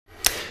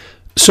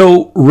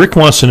So Rick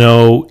wants to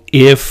know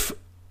if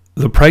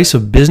the price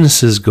of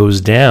businesses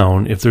goes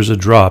down if there's a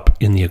drop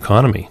in the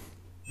economy.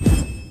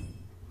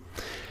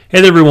 Hey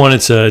there, everyone.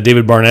 It's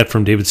David Barnett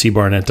from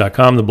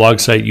davidcbarnett.com, the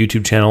blog site,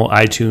 YouTube channel,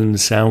 iTunes,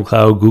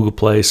 SoundCloud, Google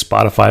Play,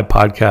 Spotify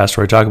podcast,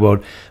 where I talk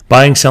about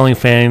buying, selling,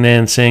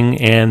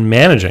 financing, and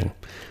managing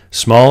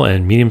small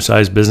and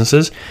medium-sized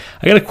businesses.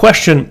 I got a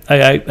question.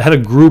 I had a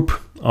group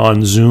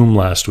on Zoom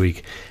last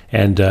week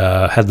and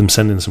had them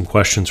send in some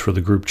questions for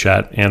the group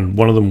chat, and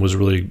one of them was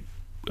really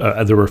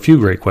there were a few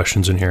great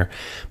questions in here,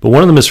 but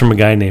one of them is from a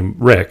guy named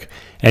Rick,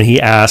 and he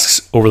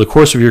asks, over the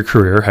course of your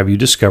career, have you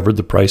discovered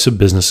the price of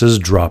businesses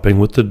dropping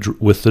with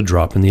the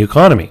drop in the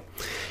economy?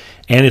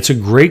 And it's a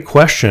great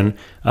question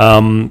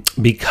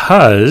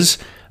because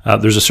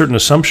there's a certain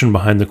assumption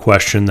behind the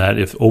question that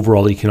if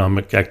overall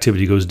economic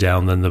activity goes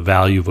down, then the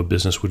value of a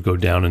business would go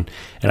down, and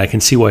I can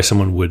see why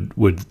someone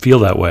would feel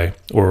that way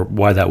or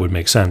why that would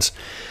make sense.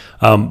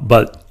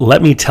 But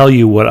let me tell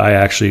you what I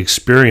actually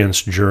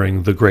experienced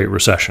during the Great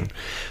Recession.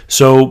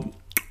 So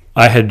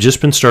I had just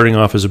been starting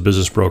off as a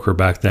business broker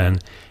back then,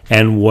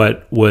 and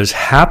what was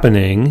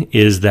happening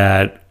is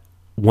that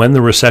when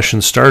the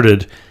recession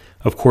started,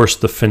 of course,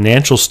 the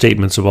financial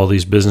statements of all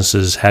these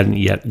businesses hadn't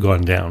yet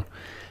gone down.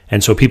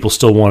 And so people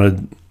still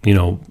wanted,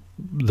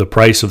 the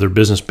price of their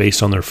business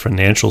based on their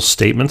financial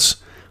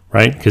statements,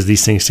 right? Because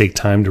these things take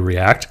time to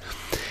react.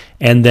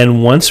 And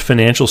then once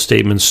financial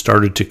statements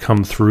started to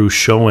come through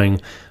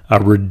showing a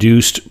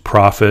reduced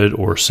profit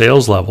or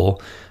sales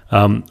level,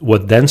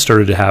 what then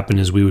started to happen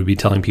is we would be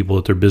telling people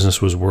that their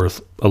business was worth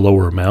a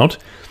lower amount.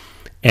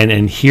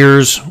 And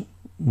here's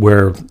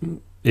where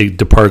it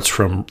departs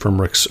from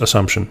Rick's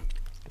assumption.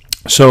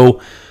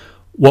 So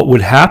what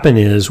would happen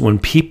is when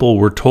people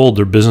were told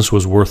their business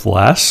was worth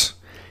less,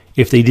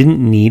 if they didn't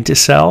need to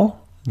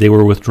sell, they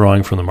were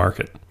withdrawing from the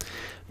market.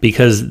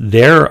 Because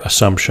their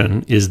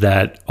assumption is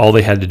that all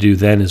they had to do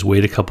then is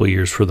wait a couple of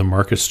years for the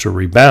markets to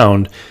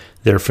rebound,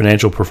 their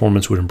financial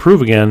performance would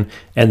improve again,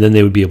 and then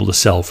they would be able to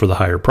sell for the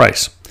higher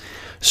price.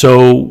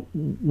 So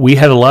we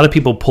had a lot of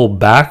people pull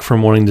back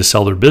from wanting to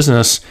sell their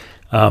business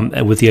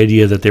with the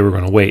idea that they were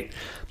going to wait.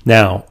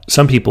 Now,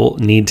 some people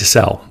need to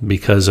sell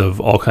because of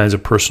all kinds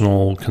of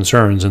personal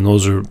concerns, and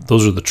those are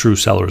the true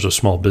sellers of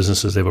small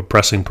businesses. They have a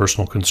pressing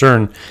personal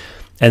concern,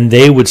 and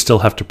they would still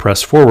have to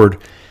press forward.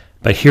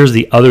 But here's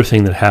the other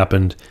thing that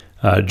happened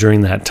during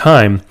that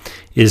time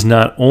is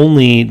not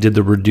only did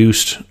the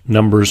reduced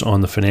numbers on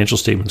the financial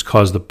statements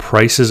cause the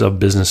prices of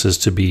businesses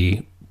to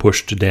be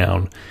pushed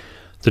down,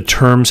 the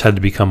terms had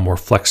to become more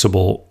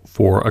flexible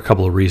for a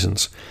couple of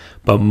reasons,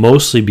 but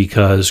mostly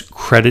because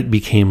credit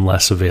became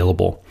less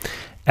available.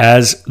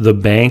 As the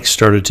banks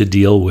started to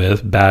deal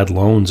with bad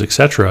loans,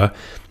 etc.,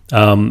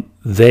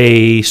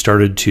 they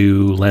started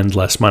to lend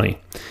less money.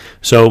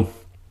 So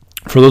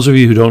for those of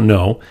you who don't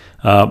know,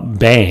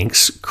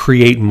 banks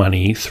create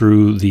money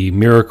through the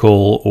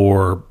miracle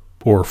or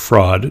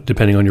fraud,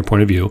 depending on your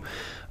point of view,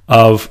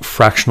 of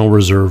fractional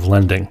reserve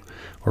lending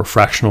or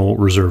fractional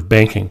reserve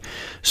banking.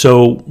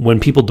 So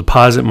when people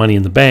deposit money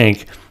in the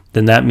bank,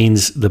 then that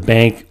means the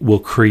bank will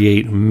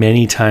create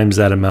many times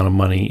that amount of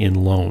money in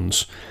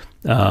loans.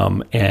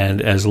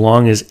 And as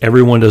long as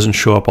everyone doesn't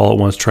show up all at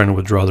once trying to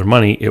withdraw their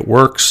money, it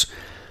works.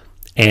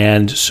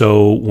 And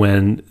so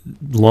when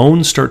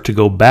loans start to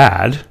go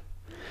bad,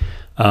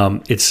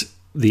 it's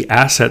the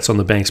assets on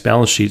the bank's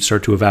balance sheet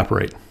start to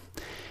evaporate,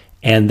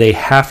 and they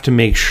have to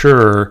make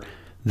sure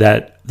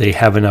that they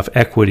have enough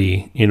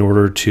equity in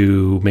order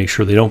to make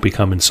sure they don't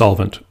become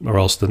insolvent, or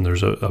else then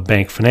there's a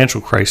bank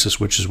financial crisis,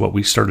 which is what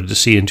we started to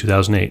see in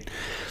 2008.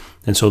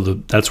 And so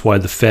that's why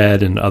the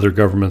Fed and other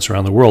governments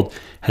around the world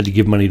had to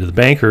give money to the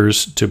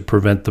bankers to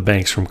prevent the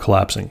banks from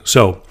collapsing.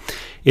 So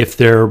if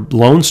their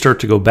loans start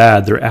to go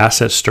bad, their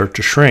assets start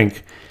to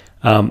shrink,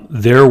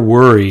 they're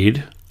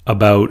worried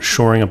about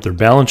shoring up their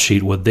balance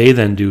sheet. What they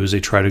then do is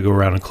they try to go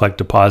around and collect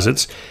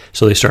deposits.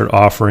 So they start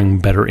offering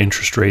better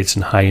interest rates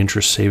and high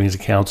interest savings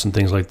accounts and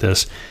things like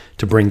this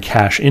to bring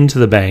cash into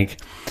the bank.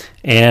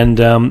 And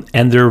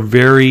they're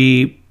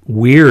very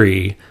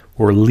weary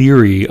or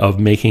leery of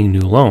making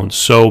new loans.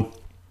 So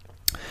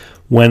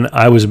when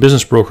I was a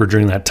business broker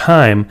during that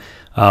time,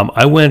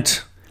 I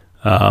went,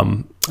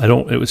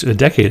 it was a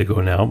decade ago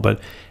now,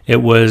 but there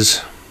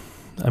was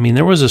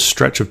a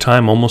stretch of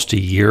time, almost a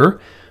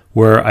year,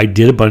 where I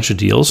did a bunch of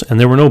deals and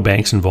there were no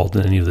banks involved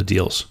in any of the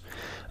deals.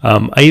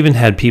 I even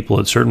had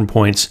people at certain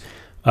points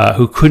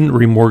who couldn't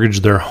remortgage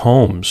their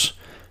homes,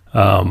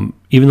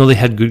 even though they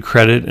had good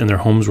credit and their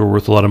homes were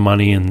worth a lot of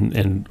money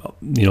and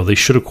they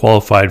should have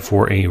qualified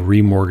for a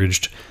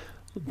remortgaged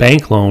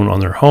bank loan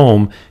on their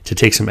home to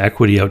take some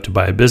equity out to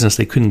buy a business.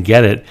 They couldn't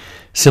get it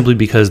simply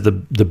because the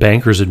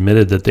bankers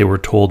admitted that they were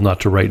told not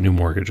to write new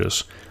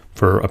mortgages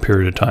for a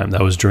period of time.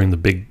 That was during the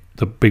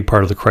big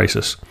part of the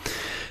crisis.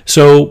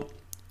 So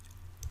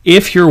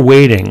if you're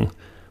waiting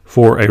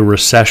for a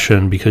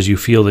recession because you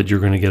feel that you're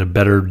going to get a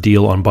better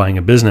deal on buying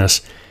a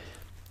business,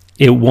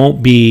 it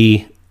won't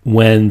be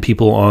when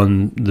people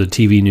on the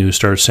TV news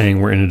start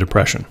saying we're in a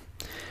depression.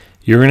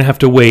 you're going to have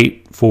to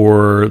wait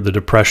for the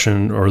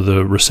depression or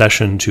the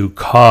recession to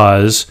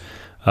cause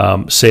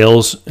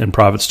sales and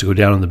profits to go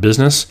down in the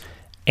business,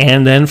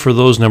 and then for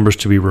those numbers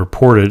to be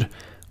reported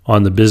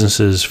on the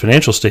business's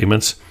financial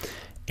statements.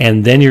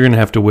 And then you're going to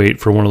have to wait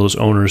for one of those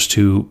owners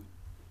to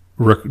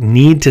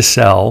need to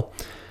sell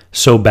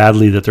so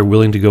badly that they're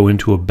willing to go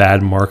into a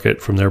bad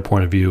market from their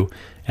point of view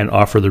and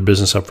offer their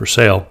business up for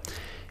sale.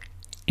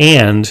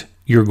 And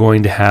you're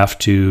going to have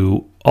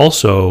to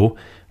also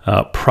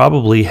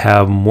probably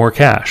have more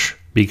cash,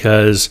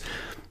 because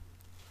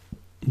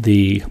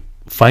the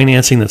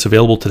financing that's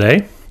available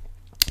today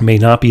may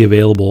not be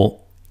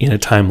available in a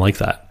time like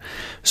that.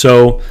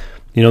 So,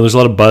 there's a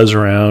lot of buzz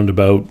around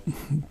about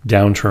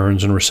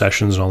downturns and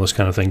recessions and all this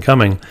kind of thing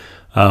coming.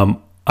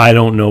 I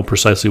don't know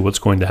precisely what's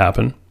going to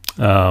happen.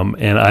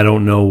 And I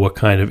don't know what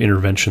kind of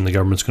intervention the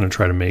government's going to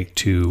try to make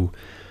to,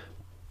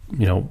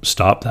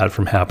 stop that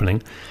from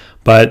happening.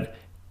 But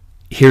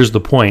here's the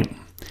point,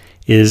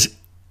 is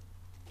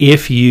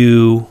if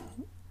you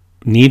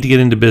need to get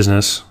into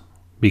business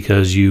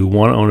because you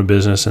want to own a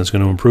business and it's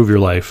going to improve your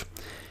life,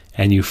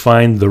 and you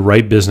find the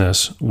right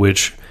business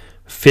which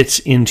fits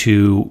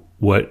into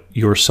what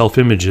your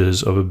self-image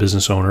is of a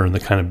business owner and the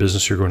kind of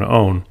business you're going to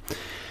own,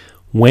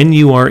 when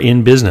you are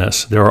in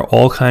business, there are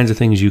all kinds of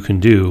things you can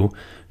do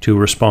to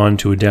respond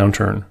to a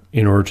downturn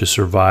in order to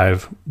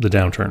survive the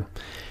downturn.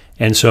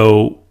 And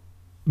so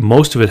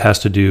most of it has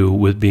to do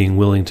with being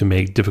willing to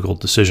make difficult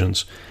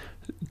decisions,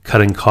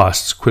 cutting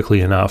costs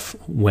quickly enough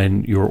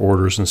when your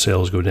orders and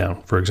sales go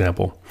down, for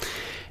example.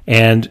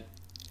 And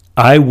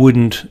I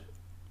wouldn't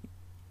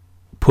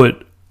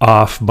put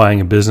off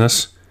buying a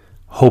business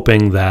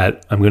hoping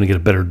that I'm going to get a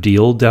better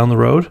deal down the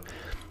road,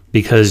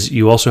 because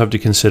you also have to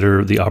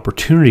consider the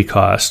opportunity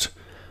cost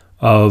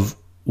of,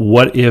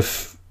 what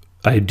if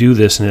I do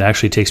this and it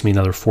actually takes me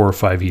another 4 or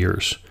 5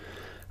 years?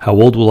 How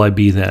old will I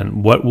be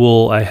then? What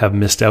will I have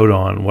missed out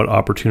on? What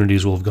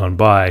opportunities will have gone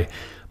by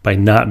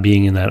not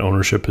being in that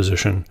ownership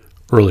position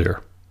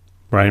earlier,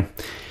 right?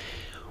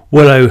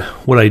 What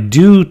I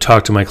do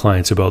talk to my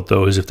clients about,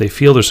 though, is if they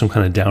feel there's some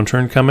kind of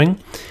downturn coming,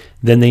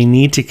 then they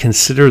need to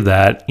consider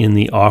that in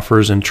the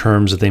offers and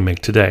terms that they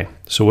make today.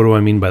 So what do I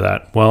mean by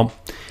that? Well,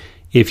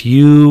 if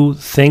you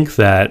think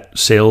that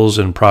sales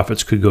and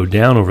profits could go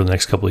down over the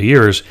next couple of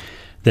years,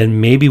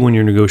 then maybe when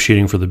you're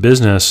negotiating for the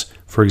business,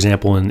 for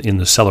example, in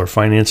the seller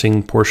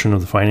financing portion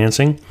of the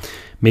financing,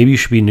 maybe you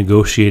should be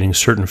negotiating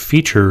certain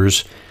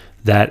features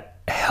that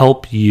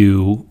help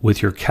you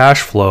with your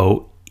cash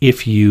flow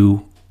if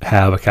you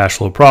have a cash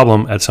flow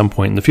problem at some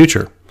point in the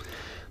future.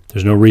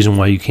 There's no reason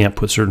why you can't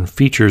put certain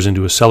features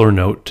into a seller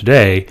note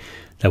today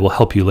that will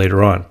help you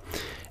later on.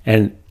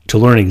 And to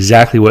learn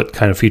exactly what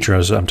kind of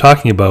features I'm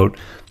talking about,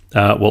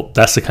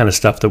 that's the kind of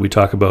stuff that we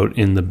talk about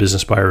in the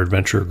Business Buyer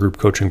Adventure group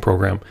coaching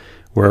program,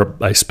 where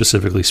I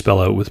specifically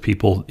spell out with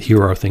people,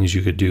 here are things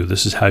you could do.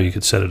 This is how you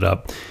could set it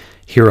up.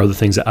 Here are the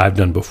things that I've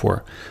done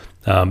before,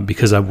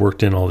 because I've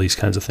worked in all these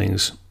kinds of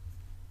things,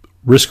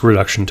 risk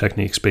reduction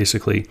techniques,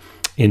 basically,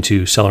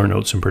 into seller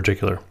notes in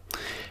particular.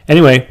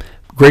 Anyway,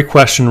 great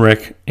question,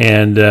 Rick.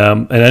 And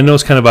I know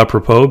it's kind of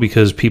apropos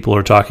because people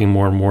are talking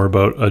more and more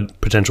about a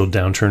potential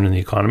downturn in the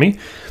economy.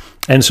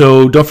 And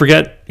so don't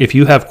forget, if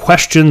you have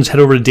questions, head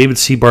over to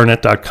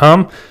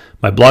davidcbarnett.com,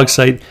 my blog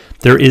site.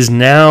 There is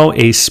now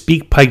a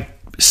SpeakPipe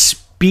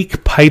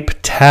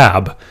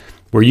tab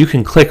where you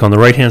can click on the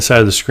right-hand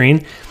side of the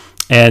screen,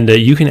 and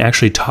you can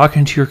actually talk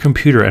into your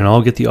computer, and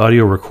I'll get the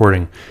audio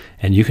recording,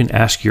 and you can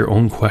ask your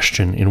own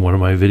question in one of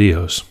my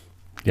videos.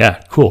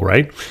 Yeah, cool,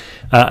 right?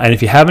 And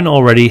if you haven't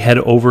already, head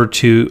over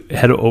to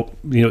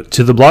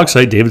the blog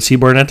site,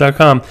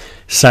 davidcbarnett.com.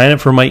 Sign up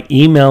for my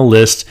email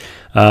list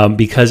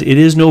because it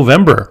is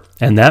November,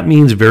 and that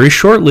means very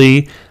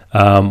shortly,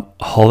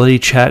 Holiday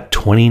Chat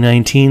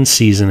 2019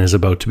 season is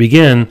about to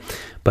begin.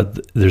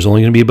 But there's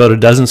only going to be about a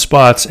dozen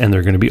spots, and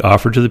they're going to be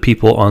offered to the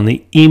people on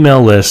the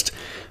email list.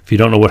 If you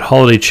don't know what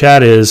Holiday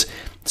Chat is,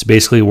 it's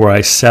basically where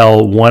I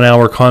sell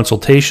 1-hour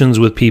consultations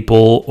with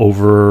people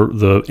over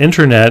the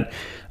internet,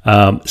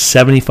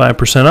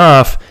 75%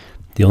 off.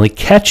 The only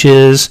catch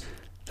is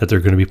that they're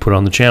going to be put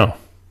on the channel.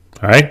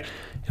 All right?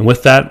 And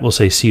with that, we'll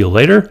say see you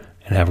later,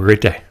 and have a great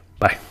day.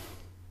 Bye.